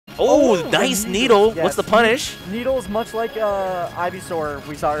Oh, nice needle. Yes. What's the punish? Needles, much like Ivysaur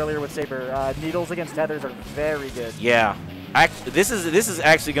we saw earlier with Saber. Needles against tethers are very good. Yeah. This is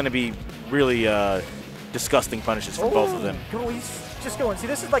actually going to be really disgusting punishes for both of them. Cool. He's just going. See,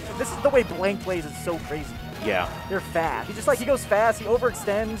 this is the way Blank plays. It's so crazy. Yeah. They're fast. He goes fast. He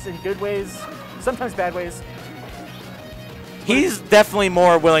overextends in good ways, sometimes bad ways. He's definitely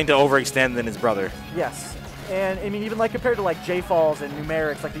more willing to overextend than his brother. Yes. And, I mean, even, like, compared to, like, J-Falls and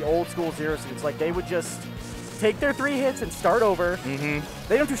Numerics, like the old-school Zero Suits, like, they would just take their 3 hits and start over.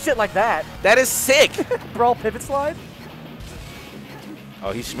 They don't do shit like that. That is sick. Brawl Pivot Slide.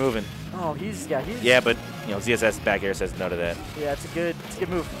 Oh, he's schmoving. Oh, he's... Yeah, but, you know, ZSS back air says no to that. Yeah, it's a good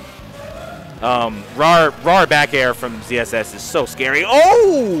move. RAR back air from ZSS is so scary.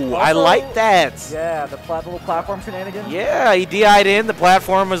 Oh, also, I like that. Yeah, the little platform shenanigan. Yeah, he DI'd in. The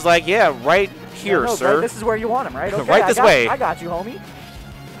platform was like, yeah, right here, sir. Right, this is where you want him, right? Okay, right this way. I got you, homie.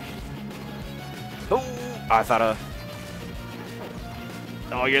 Oh, I thought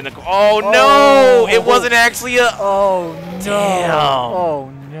Oh, you're in the... Oh, no! It wasn't actually a... Oh, no. Damn.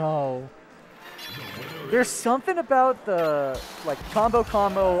 Oh, no. There's something about the, like, combo,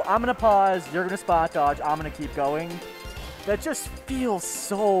 I'm going to pause, you're going to spot dodge, I'm going to keep going. That just feels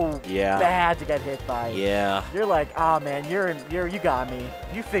so bad to get hit by. Yeah. You're like, ah, man, you got me.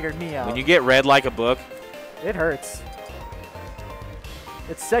 You figured me out. When you get read like a book. It hurts.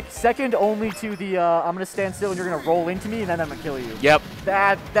 It's second only to the, I'm going to stand still and you're going to roll into me and then I'm going to kill you. Yep.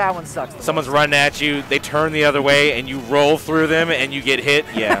 That one sucks. Someone's running at you, they turn the other way, and you roll through them and you get hit.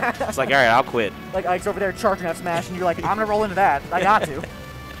 Yeah. It's like, all right, I'll quit. Like Ike's over there charging up smash and you're like, I'm going to roll into that. I got to.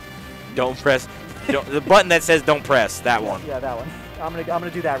 Don't press. The button that says don't press, that one. Yeah, that one. I'm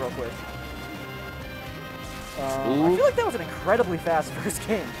gonna do that real quick. I feel like that was an incredibly fast first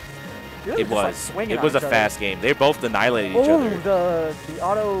game. Really it was. Like swinging it was a fast game. They both annihilated each other. Oh, the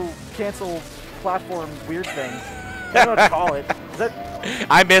auto cancel platform weird thing. I don't know what to call it. Is that?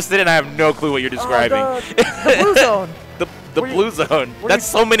 I missed it, and I have no clue what you're describing. The blue zone. The blue zone. That's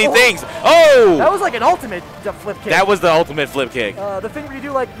so many things. Oh! That was like an ultimate flip kick. That was the ultimate flip kick. The thing where you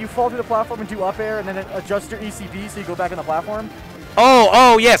do, like, you fall through the platform and do up air and then adjust your ECB so you go back on the platform.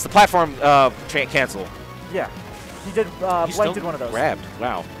 Oh, yes, the platform cancel. Yeah. He did, Blank did one of those. Grabbed.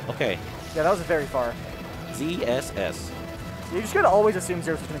 Wow. Okay. Yeah, that was very far. ZSS. You just gotta always assume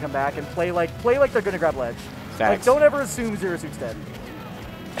Zero Suit's gonna come back and play like they're gonna grab ledge. Facts. Like, don't ever assume Zero Suit's dead.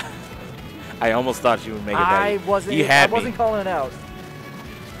 I almost thought you would make it I that. wasn't calling it out.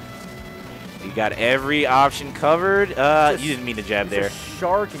 You got every option covered. You didn't mean to jab there.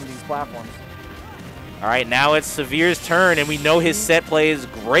 Sharking these platforms. All right, now it's Suvir's turn, and we know his set play is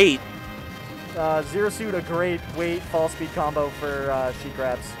great. Zero Suit, a great weight fall speed combo for Sheik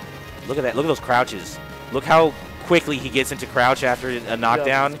grabs. Look at that. Look at those crouches. Look how quickly he gets into crouch after a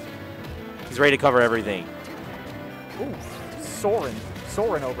knockdown. He's ready to cover everything. Ooh,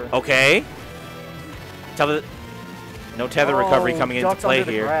 soaring over. Okay. No tether recovery coming into play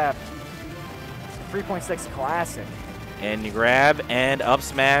here. Grab. 3.6 classic. And you grab and up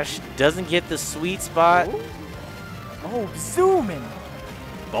smash. Doesn't get the sweet spot. Ooh. Oh, zooming.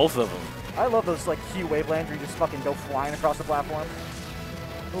 Both of them. I love those like Q wavelands where you just fucking go flying across the platform.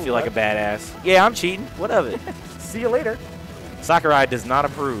 Ooh, feel like a badass. Yeah, I'm cheating. What of it? See you later. Sakurai does not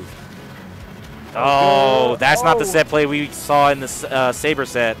approve. Oh, that's not the set play we saw in the Saber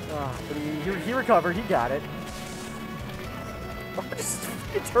set. But he recovered. He got it. Just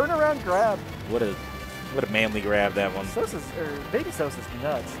turn around grab. What a manly grab that one. Baby Sosa's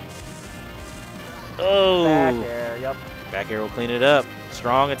nuts. Oh. Back air. Yep. Back air will clean it up.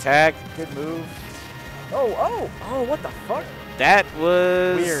 Strong attack. Good move. Oh, what the fuck? That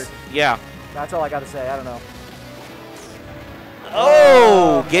was weird. Yeah. That's all I gotta say. I don't know.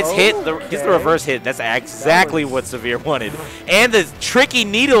 Oh, gets the reverse hit. That's exactly what Suvir wanted. And the tricky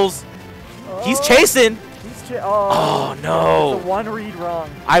needles. He's chasing. Oh no. It's a one read wrong.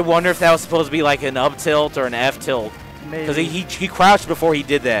 I wonder if that was supposed to be like an up tilt or an F tilt. Maybe. Because he crouched before he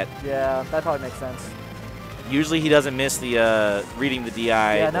did that. Yeah, that probably makes sense. Usually he doesn't miss the reading the DI.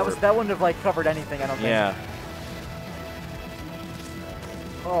 Yeah, and that wouldn't have like covered anything, I don't think. Yeah.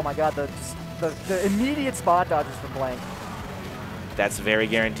 Oh my god, the immediate spot dodges from Blank. That's very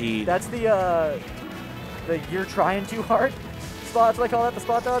guaranteed. That's the you're trying too hard spots, I call that, the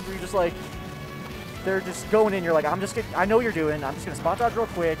spot dodge, where you're just like, they're just going in, you're like, I know what you're doing, I'm just going to spot dodge real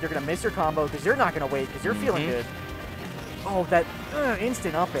quick, you're going to miss your combo because you're not going to wait because you're feeling good. Oh, that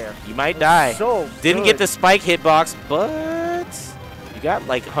instant up air. You might die. So Didn't get the spike hitbox, but you got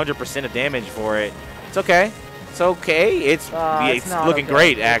like 100% of damage for it. It's okay. It's okay. It's looking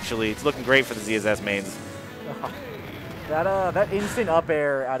great, actually. It's looking great for the ZSS mains. That instant up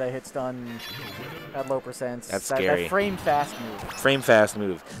air out of hit stun at low percents. That's scary. That frame fast move. Frame fast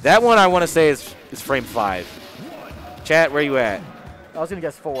move. That one I want to say is frame 5. Chat, where you at? I was gonna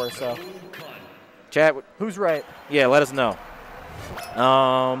guess 4. So. Chat. Who's right? Yeah, let us know.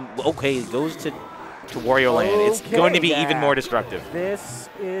 Okay, it goes to Wario Land. It's going to be even more destructive. This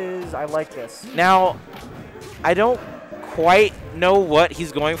is, I like this. Now, I don't quite know what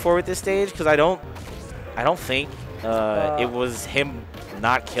he's going for with this stage because I don't think it was him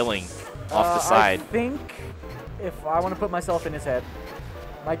not killing off the side. I think if I want to put myself in his head,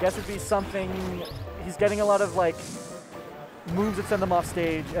 my guess would be something. He's getting a lot of like moves that send them off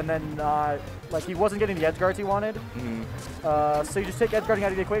stage, and then like he wasn't getting the edge guards he wanted. Mm-hmm. So you just take edge guarding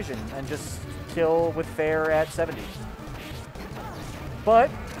out of the equation and just kill with fair at 70. But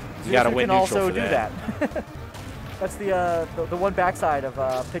you gotta win can neutral also for do that. That's the one backside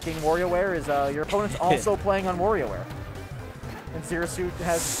of picking WarioWare is your opponent's also playing on WarioWare. And Zero Suit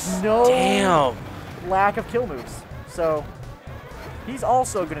has no lack of kill moves. So he's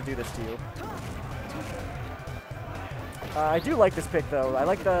also going to do this to you. I do like this pick, though. I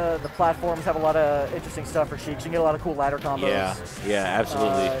like the platforms have a lot of interesting stuff for Sheik. You can get a lot of cool ladder combos. Yeah,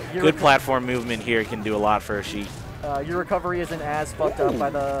 absolutely. Good platform movement here can do a lot for Sheik. Your recovery isn't as fucked up by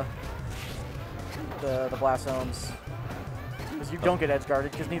the blast zones. Because you don't get edge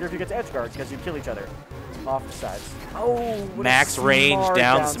guarded, because neither of you gets edge guard, because you kill each other off the sides. Oh, max range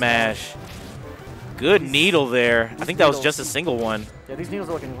down smash. Good needle there. I think that was just a single one. Yeah, these needles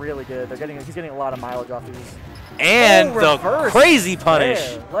are looking really good. He's getting a lot of mileage off these. And the crazy punish.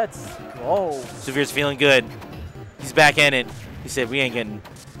 There, let's go. Suvir's feeling good. He's back in it. He said, we ain't getting,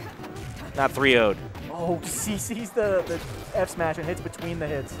 not 3-0'd. Oh, he sees the F smash and hits between the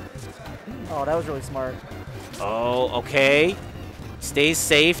hits. Oh, that was really smart. Oh, okay. Stays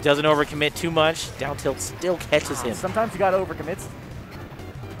safe, doesn't overcommit too much. Down tilt still catches him. Sometimes you gotta overcommit.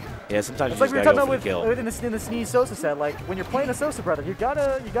 Yeah, sometimes it's you like just we were gotta talking go about for the kill. in the Sneeze Sosa set. Like when you're playing a Sosa brother, you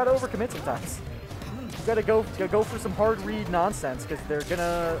gotta overcommit sometimes. You gotta go for some hard read nonsense because they're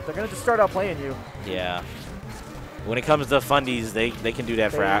gonna just start out playing you. Yeah. When it comes to fundies, they can do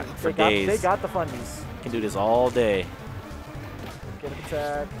that for days. They got the fundies. Can do this all day. Get an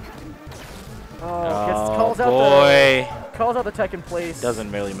attack. Oh, calls out the tech in place.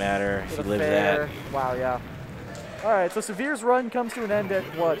 Doesn't really matter if he lives that. Wow, yeah. All right, so Suvir's run comes to an end at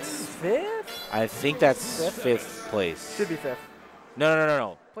what, 5th? I think that's 5th place. Should be 5th.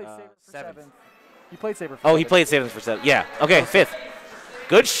 No. Played Saber for 7th. He played Saber for 7th. Oh, he played Saber for 7th. Yeah. Okay, 5th.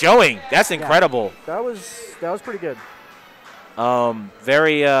 Good showing. That's incredible. Yeah, that was pretty good.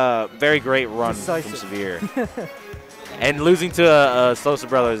 Very great run from Suvir. And losing to Sosa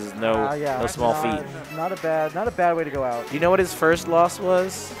Brothers is no small feat. Not a bad way to go out. Do you know what his first loss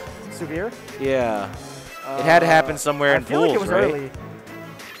was? Suvir? Yeah. It had to happen somewhere in pools, like it was right? Early.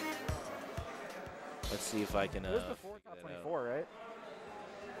 Let's see if I can. It was before top 24,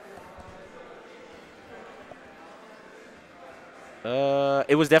 right?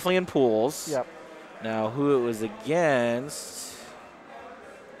 It was definitely in pools. Yep. Now, who it was against?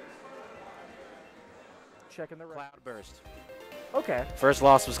 Checking the Cloudburst. Okay. First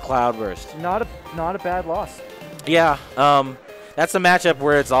loss was Cloudburst. Not a bad loss. Yeah. That's a matchup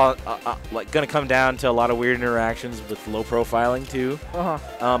where it's all like going to come down to a lot of weird interactions with low profiling too.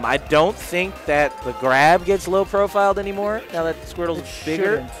 I don't think that the grab gets low profiled anymore now that Squirtle's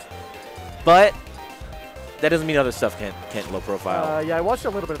bigger. But that doesn't mean other stuff can't low profile. Yeah, I watched a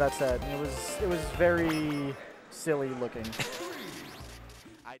little bit of that set. And it was very silly looking.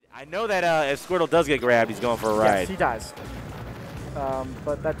 I know that if Squirtle does get grabbed, he's going for a ride. Yes, he does.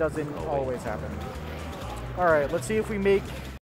 But that doesn't always happen. All right, let's see if we make